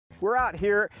Life. We're out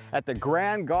here at the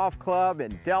Grand Golf Club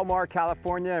in Del Mar,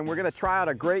 California, and we're going to try out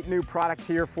a great new product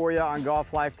here for you on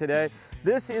Golf Life today.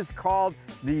 This is called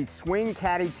the Swing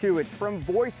Caddie 2. It's from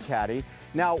Voice Caddie.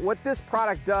 Now, what this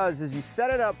product does is you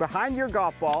set it up behind your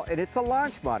golf ball, and it's a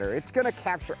launch monitor. It's going to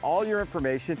capture all your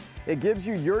information. It gives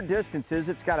you your distances.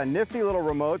 It's got a nifty little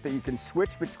remote that you can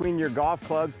switch between your golf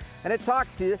clubs, and it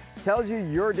talks to you, tells you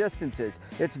your distances.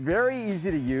 It's very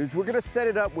easy to use. We're going to set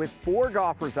it up with 4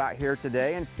 golfers out here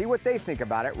today and see what they think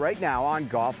about it right now on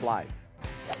Golf Life.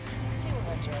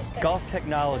 Golf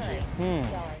technology.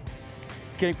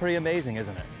 It's getting pretty amazing,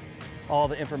 isn't it? All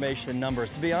the information and numbers.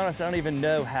 To be honest, I don't even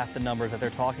know half the numbers that they're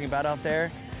talking about out there,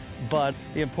 but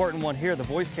the important one here the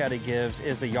Voice Caddie gives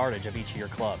is the yardage of each of your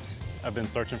clubs. I've been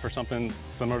searching for something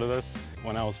similar to this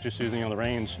when I was just using it on the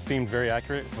range. It seemed very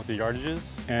accurate with the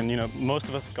yardages, and you know, most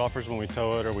of us golfers, when we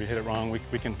toe it or we hit it wrong, we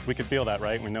can feel that,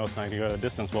 right? We know it's not going to go the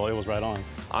distance. Well, it was right on.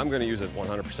 I'm going to use it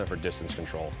 100% for distance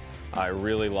control. I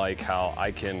really like how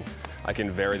I can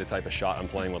vary the type of shot I'm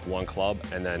playing with one club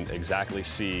and then exactly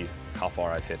see how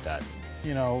far I've hit that.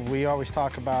 You know, we always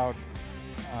talk about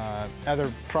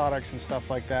other products and stuff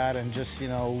like that, and just, you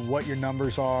know, what your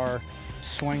numbers are,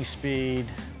 swing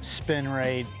speed, spin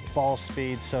rate, ball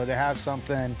speed. So to have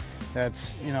something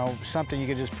that's, you know, something you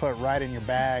could just put right in your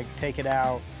bag, take it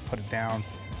out, put it down,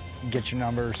 get your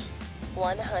numbers.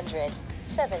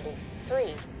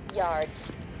 173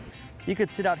 yards. You could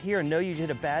sit out here and know you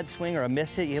did a bad swing or a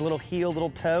miss hit, you hit a little heel, a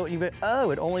little toe, and you go, oh,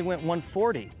 it only went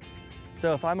 140.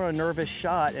 So if I'm on a nervous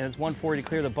shot and it's 140 to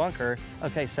clear the bunker,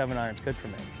 okay, 7-iron's good for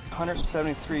me.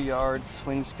 173 yards,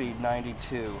 swing speed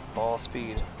 92, ball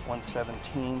speed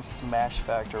 117, smash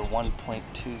factor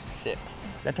 1.26.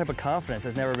 That type of confidence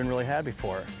has never been really had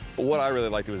before. What I really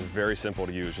liked, it was very simple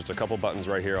to use. Just a couple buttons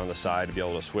right here on the side to be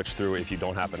able to switch through if you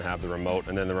don't happen to have the remote,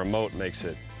 and then the remote makes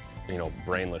it, you know,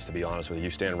 brainless, to be honest with you.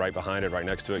 You stand right behind it, right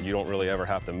next to it. You don't really ever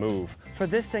have to move. For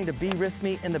this thing to be with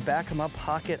me in the back of my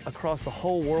pocket across the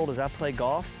whole world as I play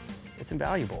golf, it's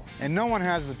invaluable. And no one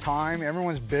has the time.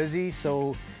 Everyone's busy.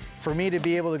 So for me to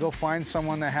be able to go find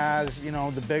someone that has, you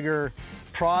know, the bigger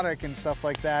product and stuff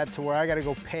like that, to where I got to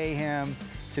go pay him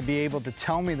to be able to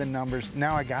tell me the numbers,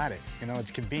 now I got it. You know,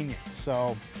 it's convenient.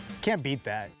 So can't beat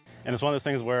that. And it's one of those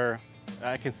things where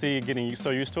I can see getting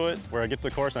so used to it, where I get to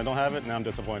the course and I don't have it, and I'm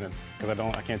disappointed because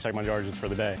I can't check my yardages for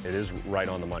the day. It is right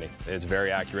on the money. It's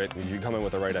very accurate. If you come in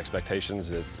with the right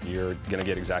expectations, you're going to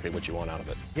get exactly what you want out of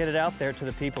it. Get it out there to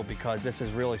the people, because this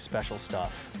is really special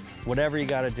stuff. Whatever you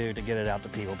got to do to get it out to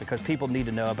people, because people need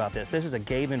to know about this. This is a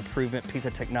game improvement piece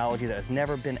of technology that has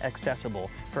never been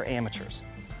accessible for amateurs.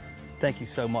 Thank you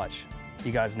so much.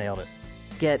 You guys nailed it.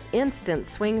 Get instant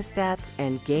swing stats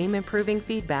and game improving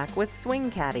feedback with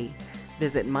Swing Caddie.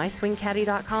 Visit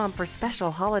myswingcaddie.com for special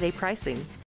holiday pricing.